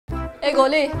ए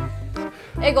गोले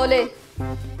ए गोले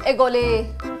ए गोले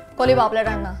कोली पापलेट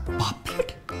आण ना.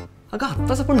 पापलेट? अगं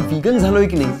आत्ताच आपण व्हीगन झालोय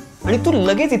की नाही आणि तू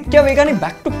लगेच इतक्या वेगाने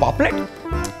बॅक टू पापलेट?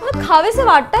 मला खावेसे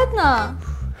वाटतात ना.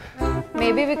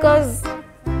 May be because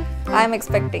I am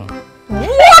expecting.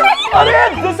 अरे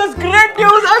दिस is great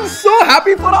news. I am so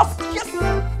happy for us.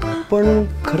 पण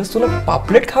खरंच तुला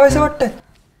पापलेट खावेसे वाटतंय?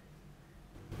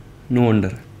 No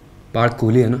wonder. बाळ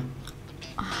कोहली आहे ना.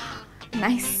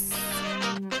 नाइस.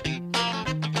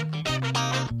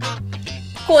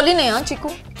 कोहली नाही हा चिकू.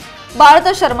 बाळ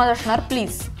तर शर्मा असणार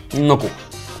प्लीज. नको.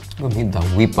 मी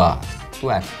 10वी पास,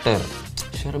 तू ऍक्टर.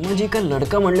 शर्माजी का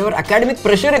लडका म्हणल्यावर अकॅडमिक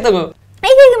प्रेशर येतं ग.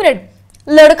 एक मिनिट.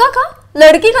 लडका का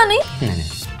लडकी का नाही? नाही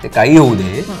ते काही होऊ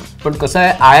दे, पण कसं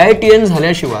आहे IITN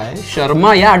झाल्याशिवाय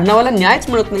शर्मा या आडनावाला न्यायच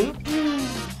मिळत नाही.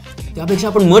 त्यापेक्षा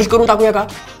आपण मर्ज करून टाकूया का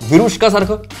विरुष्का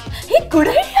सारखं? हे गुड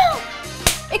आयडिया.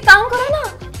 एक काम करा ना,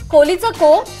 कोहलीचा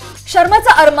को,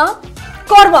 शर्माचा अरमा,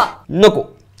 कोरमा. नको.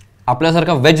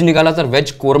 आपल्यासारखा वेज निघाला तर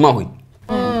वेज कोरमा होईल.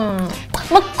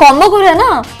 मग कॉम्बो करूया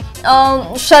ना,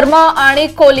 शर्मा आणि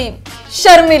कोहली.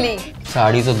 शर्मिली.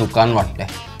 साडीचं दुकान वाटतंय.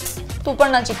 तू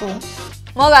पण ना चिकू.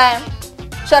 मग काय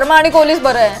शर्मा आणि कोहलीच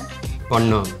बरं आहे. पण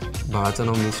ना बाळाचं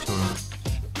नाव मीच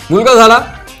ठेवणार. मुलगा झाला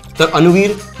तर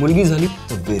अनुवीर, मुलगी झाली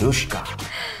तर विरुष्का.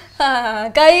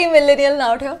 काही मिलेनियल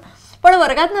नाव ठेव, पण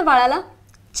वर्गात ना बाळाला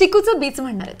चिकूचं बीच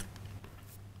म्हणणार आहेत.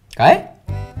 काय?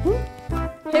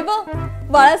 हे बघ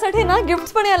बाळासाठी ना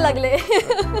गिफ्ट पण यायला लागले.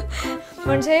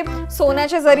 म्हणजे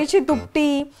सोन्याच्या जरीची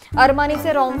दुपटी,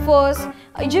 अरमानीचे रॉम्फर्स,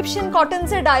 इजिप्शियन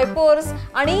कॉटनचे डायपर्स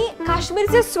आणि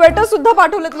काश्मीरचे स्वेटर सुद्धा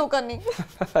पाठवलेत लोकांनी.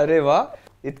 अरे वा,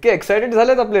 इतके एक्साइटेड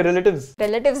झालेत आपले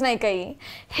रिलेटिव्स नाही काही.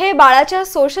 हे बाळाच्या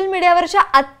सोशल मीडियावरच्या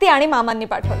आत्या आणि मामांनी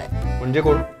पाठवलंय. म्हणजे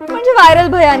कोण? म्हणजे viral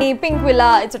Bhayani, pink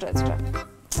villa etcetera etcetera.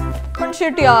 पण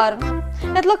शिट यार,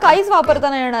 यातलं काहीच वापरता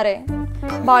नाही येणार आहे.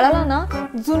 बाळाला ना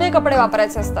जुने कपडे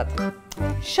वापरायचे असतात.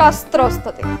 शास्त्र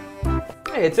असतं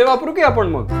ते. याचे वापरू की आपण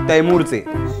मग तैमूरचे.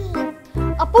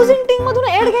 अपोजिंग टीम मधून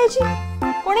ऍड घ्यायची.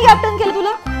 कोणी कॅप्टन केलं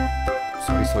तुला?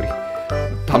 सॉरी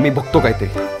थांब मी बघतो काहीतरी.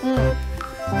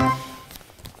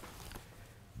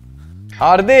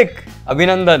 हार्दिक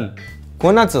अभिनंदन.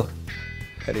 कोणाचं?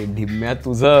 अरे ढिम्या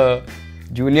तुझं.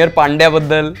 ज्युनियर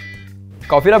पांड्याबद्दल.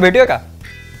 कॉफीला भेटूया का?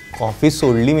 कॉफी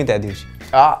सोडली मी त्या दिवशी.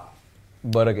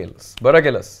 बरं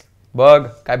केलंस. बघ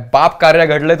काय बाप कार्य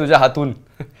घडलंय तुझ्या हातून.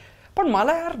 पण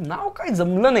मला यार नाव काय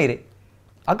जमलं नाही रे.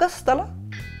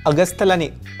 अगस्त्याला नाही,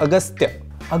 अगस्त्य.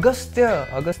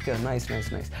 अगस्त्य. नाईस.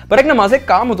 बरं एक ना, माझं एक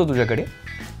काम होतं तुझ्याकडे.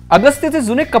 अगस्त्याचे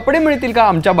जुने कपडे मिळतील का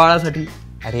आमच्या बाळासाठी?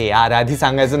 अरे यार आधी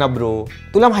सांगायचं ना ब्रो.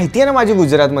 तुला माहिती आहे ना माझी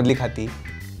गुजरात मधली खाती.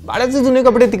 बाळाचे जुने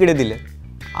कपडे तिकडे दिले.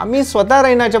 आम्ही स्वतः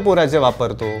रैनाच्या पोराचे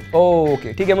वापरतो.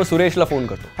 ओके ठीक आहे, मग सुरेशला फोन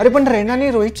करतो. अरे पण रैनाने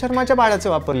रोहित शर्माच्या बाळाचे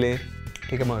वापरले.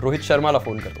 ठीक आहे, मग रोहित शर्माला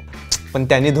फोन करतो. पण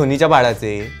त्याने धोनीच्या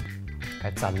बाळाचे.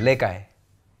 काय चाललंय काय?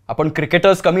 आपण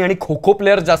क्रिकेटर्स कमी आणि खो खो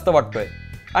प्लेअर्स जास्त वाटतोय.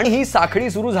 आणि ही साखळी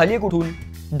सुरू झालीये कुठून?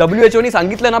 WHO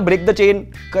सांगितलं ना ब्रेक द चेन.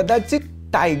 कदाचित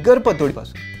टायगर पतोडी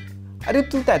पासून. अरे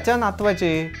तू त्याच्या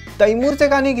नातवाचे तैमूरचे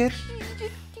गाणे घे.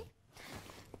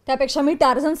 त्यापेक्षा मी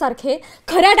टार्झन सारखे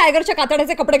खऱ्या टायगरच्या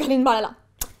कातड्याचे कपडे घालीन बाळाला.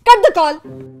 Cut the call.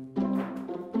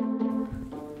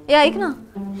 ऐक ना,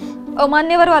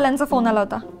 अमान्यवर वाल्यांचा फोन आला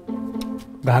होता.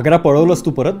 घागरा पळवलंस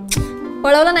तू परत?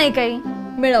 पळवलं नाही काही,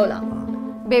 मिळवला.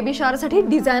 बेबी शॉवर साठी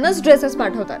डिझायनर्स ड्रेसेस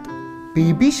पाठवतात.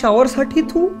 बेबी शॉवर साठी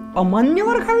तू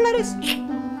अमान्यवर घालणार आहेस?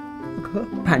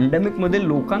 पॅन्डेमिक मध्ये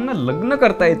लोकांना लग्न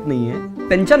करता येत नाहीये,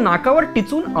 त्यांच्या नाकावर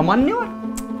टिचून अमान्यवर?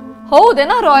 हो दे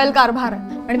ना रॉयल कारभार.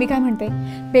 आणि मी काय म्हणते,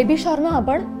 बेबी शॉवर ना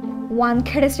आपण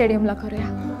वानखेडे स्टेडियमला करूया.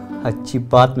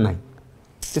 अजिबात नाही.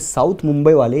 ते साऊथ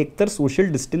मुंबईवाले एकतर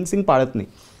सोशल डिस्टन्सिंग पाळत नाही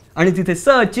आणि तिथे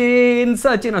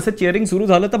सचिन असं चेअरिंग सुरू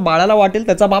झालं तर बाळाला वाटेल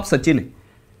त्याचा बाप सचिन आहे.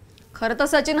 खरं तर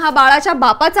सचिन हा बाळाच्या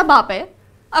बापाचा बाप आहे.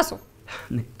 असो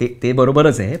नाही ते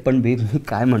बरोबरच आहे, पण मी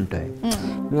काय म्हणतोय,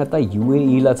 मी आता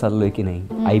UAE ला चाललोय की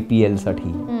नाही IPL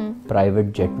साठी प्रायव्हेट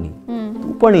जेटनी.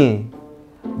 तू पण ये.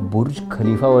 बुर्ज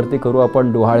खलिफावरती करू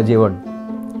आपण डोहाळ जेवण.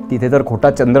 तिथे तर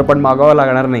खोटा चंद्र पण मागावा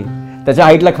लागणार नाही. त्याच्या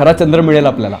हाईटला खरा चंद्र मिळेल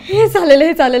आपल्याला.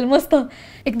 हे चालेल मस्त.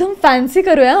 एकदम फॅन्सी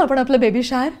करूया आपण आपलं बेबी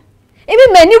शॉवर. मी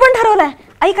मेन्यू पण ठरवलाय.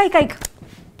 ऐक.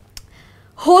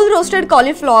 होल रोस्टेड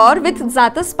कॉलीफ्लॉवर विथ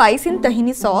जाता spice in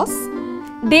तहिनी sauce,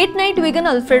 date Knight vegan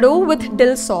alfredo with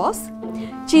dill sauce,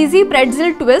 चीजी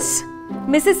प्रेट्झेल twist,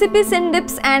 Mississippi cin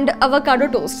dips and avocado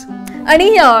toast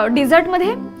आणि डिझर्ट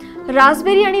मध्ये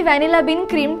रास्बेरी आणि vanilla bin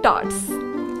cream tarts.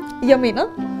 Yummy ना?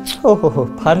 हो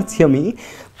फारच yummy.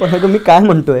 पण अगं मी काय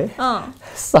म्हणतोय,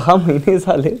 6 महिने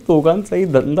झाले दोघांचाही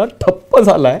धंदा ठप्प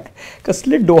झालाय.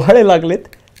 कसले डोहाळे लागलेत.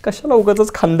 कशाला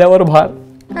उगाचच खांद्यावर भार.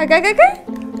 काय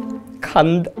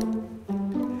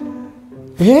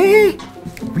हे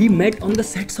we mate on the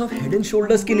sets of head and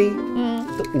shoulders की नाही,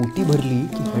 तर ओटी भरली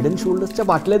की हेड अँड शोल्डर्सच्या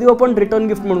बाटल्या देऊ आपण रिटर्न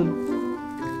गिफ्ट म्हणून.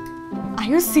 R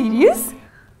you serious?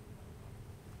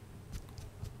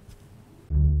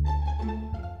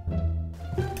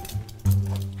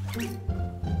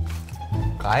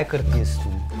 काय करतेस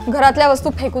तू? घरातल्या वस्तू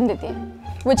फेकून देते,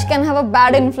 which can have a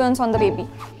bad influence on the baby.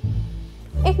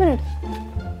 एक मिनिट,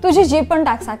 तुझी जीभ पण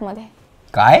टॅक्स ऍक्ट मध्ये.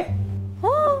 काय?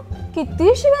 हो,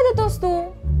 किती शिव्या देतोस तू.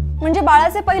 म्हणजे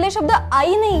बाळाचे पहिले शब्द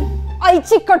आई नाही,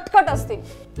 आईची कटकट असते.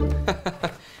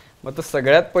 मग तर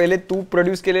सगळ्यात पहिले तू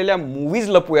प्रोड्यूस केलेल्या मूवीज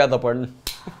लपूयात आपण.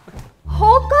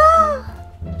 हो का?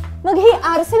 मग ही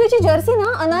आरसीबीची जर्सी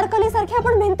ना अनारकली सारखी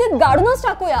आपण भिंतीत गाडूनच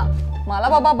टाकूया. मला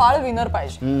बाबा बाळ विनर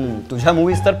पाहिजे. तुझ्या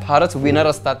मूवीज तर फारच विनर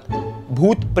असतात.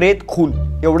 भूत प्रेत खून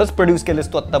एवढंच प्रोड्यूस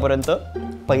केलेस तू आतापर्यंत.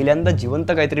 पहिल्यांदा जिवंत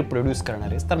काहीतरी प्रोड्यूस करणार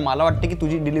आहेस तर मला वाटतं की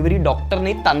तुझी डिलिव्हरी डॉक्टर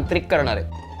नाही तांत्रिक करणार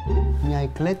आहे. मी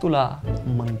ऐकलंय तुला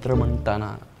मंत्र म्हणताना.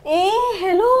 ए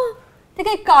हेलो, ते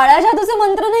काही काळ्या जादूचे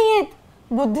मंत्र नाही आहेत,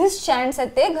 बुद्धिस्ट चॅन्ट्स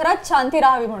आहेत ते, घरात शांती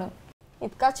राहावी म्हणून.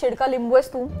 इतका चिडका लिंबू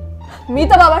आहेस तू. मी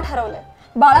तर बाबा ठरवलंय,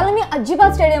 बाळाला मी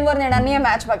अजिबात स्टेडियमवर नेणार नाही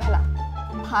मॅच बघायला.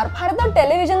 फार फार तर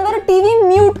टेलिव्हिजनवर टीव्ही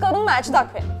म्यूट करून मॅच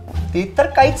दाखवेन. ते तर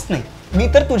काहीच नाही. मी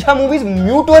तर तुझ्या मूवीज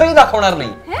म्यूट वरही दाखवणार नाही.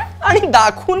 आणि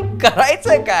दाखवून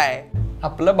करायचंय काय?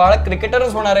 आपलं बाळ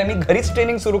क्रिकेटरच होणार आहे. मी घरीच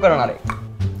ट्रेनिंग सुरू करणार आहे.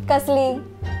 कसली?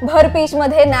 भर पीच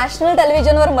मध्ये नॅशनल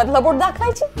टेलिव्हिजनवर मधलं बोट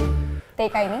दाखवायची? ते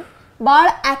काही नाही, बाळ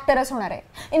ऍक्टरच होणार आहे.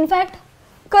 इनफॅक्ट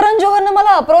करण जोहरनं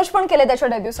मला अप्रोच पण केले त्याच्या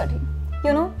डेब्यूसाठी.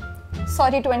 You know,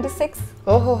 sorry 26.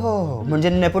 हो हो हो, म्हणजे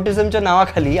नेपोटिझमच्या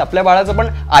नावाखाली आपल्या बाळाचं पण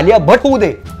आलिया भट होऊ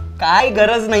दे. काय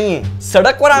गरज नाहीये.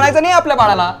 सडकवर आणायचं नाही आपल्या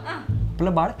बाळाला.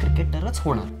 आपलं बाळ क्रिकेटरच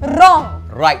होणार.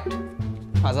 रॉंग. राईट.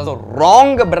 माझा जो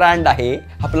रॉंग ब्रँड आहे,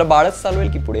 आपलं बाळच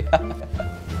चालवेल की पुढे.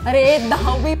 अरे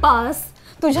 10वी पास,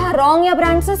 तुझ्या रॉंग या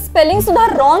ब्रँडचं स्पेलिंग सुद्धा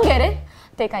रॉंग आहे रे.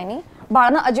 ते काही नाही,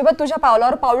 बाळानं अजिबात तुझ्या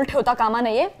पावलावर पाऊल ठेवता कामा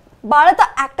नाहीये. बाळ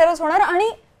तर ऍक्टरच होणार आणि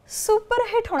सुपर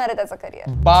हिट होणार आहे त्याचं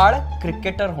करिअर. बाळ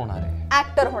क्रिकेटर होणार आहे.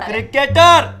 ऍक्टर होणार आहे.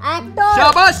 क्रिकेटर. ऍक्टर.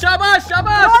 शाबास शाबास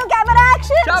शाबास. Roll camera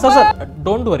action. Sir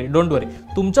don't वरी,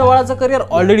 तुमच्या बाळाचं करिअर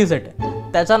ऑलरेडी सेट आहे.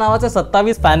 त्याच्या नावाचे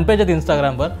 27 फॅन पेज आहेत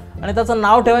इंस्टाग्रामवर आणि त्याचं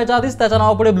नाव ठेवायच्या आधीच त्याच्या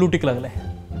नावापुढे ब्लू टिक लागलंय.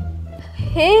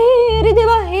 हे रे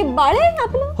देवा, हे बाळ आहे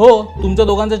आपलं? हो, तुमच्या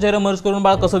दोघांचे चेहरे मर्ज करून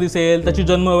बाळ कसं दिसेल, त्याची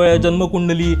जन्मवेळ,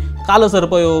 जन्मकुंडली,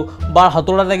 कालसर्पयोग, बाळ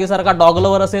हातोडा टॅगीसारखा डॉग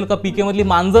लवर असेल का पीके मधली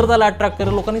मांजर त्याला अट्रॅक्ट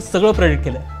करेल, लोकांनी सगळं प्रेडिक्ट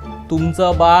केलंय.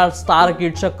 तुमचं बाळ स्टार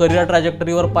किड्सच्या करिअर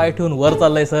ट्रॅजेक्टरीवर पाय ठेवून वर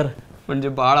चाललंय सर. म्हणजे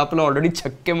बाळ आपलं ऑलरेडी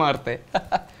छक्के मारतंय.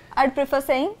 आय प्रिफर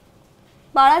सेइंग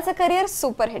बाळाचं करिअर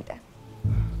सुपर हिट आहे.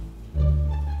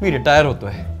 मी रिटायर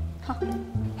होतोय.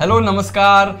 हॅलो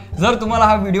नमस्कार. जर तुम्हाला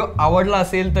हा व्हिडिओ आवडला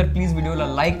असेल तर प्लीज व्हिडिओला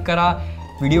लाईक करा,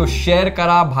 व्हिडिओ शेअर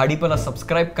करा, भाडीपला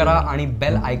सबस्क्राईब करा आणि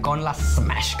बेल आयकॉनला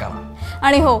स्मॅश करा.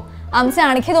 आणि हो, आमचे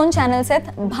आणखी 2 चॅनल्स आहेत,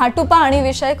 भाटुपा आणि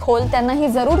विषय खोल, त्यांनाही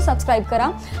जरूर सबस्क्राईब करा.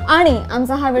 आणि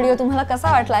आमचा हा व्हिडिओ तुम्हाला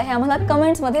कसा वाटला हे आम्हाला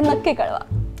कमेंट्समध्ये नक्की कळवा.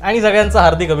 आणि सगळ्यांचं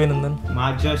हार्दिक अभिनंदन.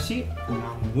 माझ्याशी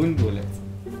लांबून बोलायचं.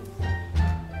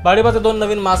 भाडीपाचे 2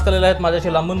 नवीन मास्क आलेले आहेत,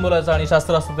 माझ्याशी लांबून बोलायचं आणि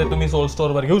शास्त्र असतं ते तुम्ही सोल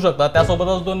स्टोअरवर घेऊ शकता.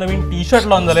 त्यासोबतच 2 नवीन टी शर्ट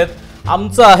लॉन्च झालेत,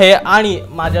 आमचं आहे आणि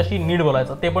माझ्याशी नीट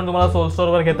बोलायचं, ते पण तुम्हाला सोल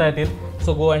स्टोअरवर घेता येतील.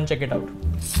 So go and check it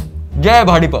out. Jai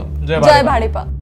भाडीपा. Jai भाडीपा.